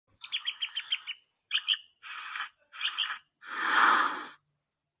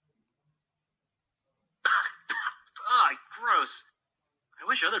gross. I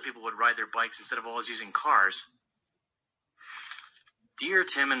wish other people would ride their bikes instead of always using cars. Dear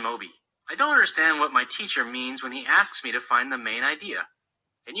Tim and Moby, I don't understand what my teacher means when he asks me to find the main idea.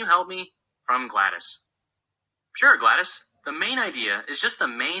 Can you help me? From Gladys. Sure, Gladys. The main idea is just the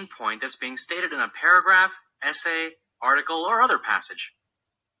main point that's being stated in a paragraph, essay, article, or other passage.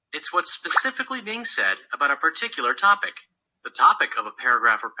 It's what's specifically being said about a particular topic. The topic of a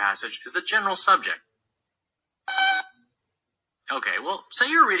paragraph or passage is the general subject. Okay, well, say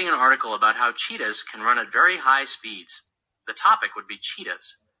you're reading an article about how cheetahs can run at very high speeds. The topic would be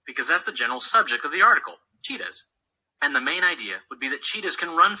cheetahs, because that's the general subject of the article, cheetahs. And the main idea would be that cheetahs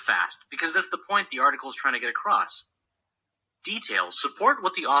can run fast, because that's the point the article is trying to get across. Details support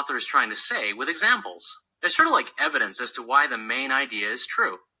what the author is trying to say with examples. They're sort of like evidence as to why the main idea is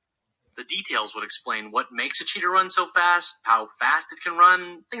true. The details would explain what makes a cheetah run so fast, how fast it can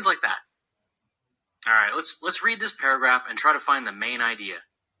run, things like that. Alright, let's read this paragraph and try to find the main idea.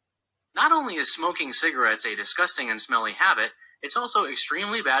 Not only is smoking cigarettes a disgusting and smelly habit, it's also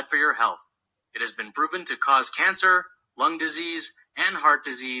extremely bad for your health. It has been proven to cause cancer, lung disease, and heart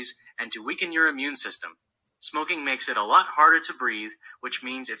disease, and to weaken your immune system. Smoking makes it a lot harder to breathe, which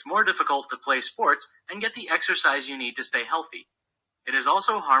means it's more difficult to play sports and get the exercise you need to stay healthy. It is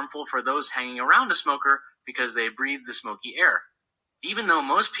also harmful for those hanging around a smoker because they breathe the smoky air. Even though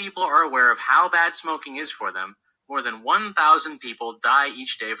most people are aware of how bad smoking is for them, more than 1,000 people die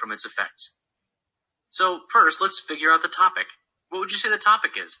each day from its effects. So first, let's figure out the topic. What would you say the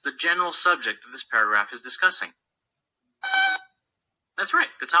topic is? The general subject that this paragraph is discussing. That's right,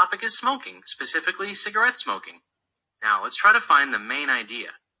 the topic is smoking, specifically cigarette smoking. Now, let's try to find the main idea.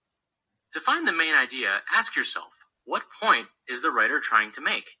 To find the main idea, ask yourself, what point is the writer trying to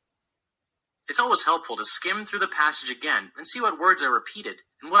make? It's always helpful to skim through the passage again and see what words are repeated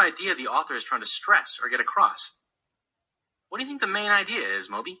and what idea the author is trying to stress or get across. What do you think the main idea is,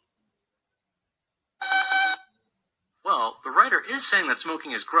 Moby? Well, the writer is saying that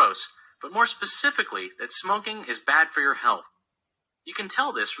smoking is gross, but more specifically, that smoking is bad for your health. You can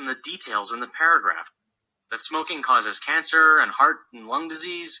tell this from the details in the paragraph. That smoking causes cancer and heart and lung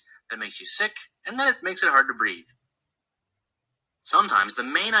disease, that makes you sick, and that it makes it hard to breathe. Sometimes the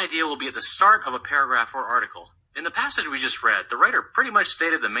main idea will be at the start of a paragraph or article. In the passage we just read, the writer pretty much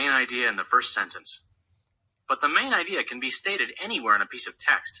stated the main idea in the first sentence. But the main idea can be stated anywhere in a piece of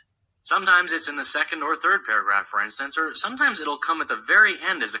text. Sometimes it's in the second or third paragraph, for instance, or sometimes it'll come at the very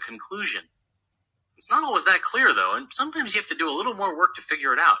end as a conclusion. It's not always that clear, though, and sometimes you have to do a little more work to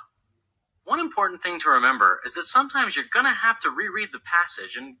figure it out. One important thing to remember is that sometimes you're going to have to reread the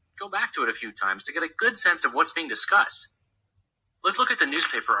passage and go back to it a few times to get a good sense of what's being discussed. Let's look at the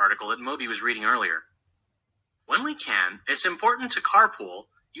newspaper article that Moby was reading earlier. When we can, it's important to carpool,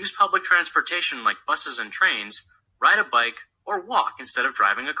 use public transportation like buses and trains, ride a bike, or walk instead of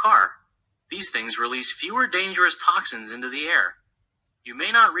driving a car. These things release fewer dangerous toxins into the air. You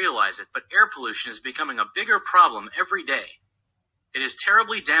may not realize it, but air pollution is becoming a bigger problem every day. It is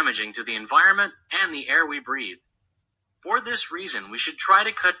terribly damaging to the environment and the air we breathe. For this reason, we should try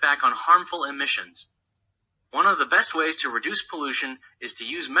to cut back on harmful emissions. One of the best ways to reduce pollution is to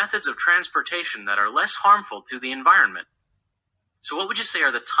use methods of transportation that are less harmful to the environment. So what would you say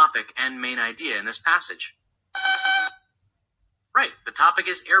are the topic and main idea in this passage? Right, the topic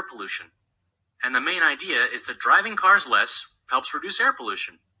is air pollution. And the main idea is that driving cars less helps reduce air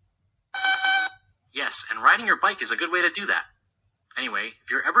pollution. Yes, and riding your bike is a good way to do that. Anyway,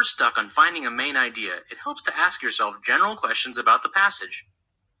 if you're ever stuck on finding a main idea, it helps to ask yourself general questions about the passage.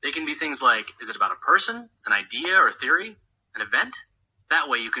 They can be things like, is it about a person, an idea or theory, an event? That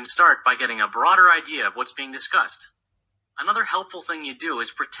way you can start by getting a broader idea of what's being discussed. Another helpful thing you do is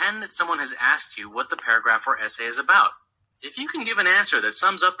pretend that someone has asked you what the paragraph or essay is about. If you can give an answer that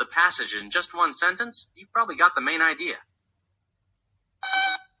sums up the passage in just one sentence, you've probably got the main idea.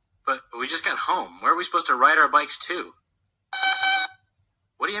 But we just got home. Where are we supposed to ride our bikes to?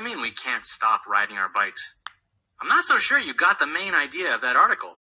 What do you mean we can't stop riding our bikes? I'm not so sure you got the main idea of that article.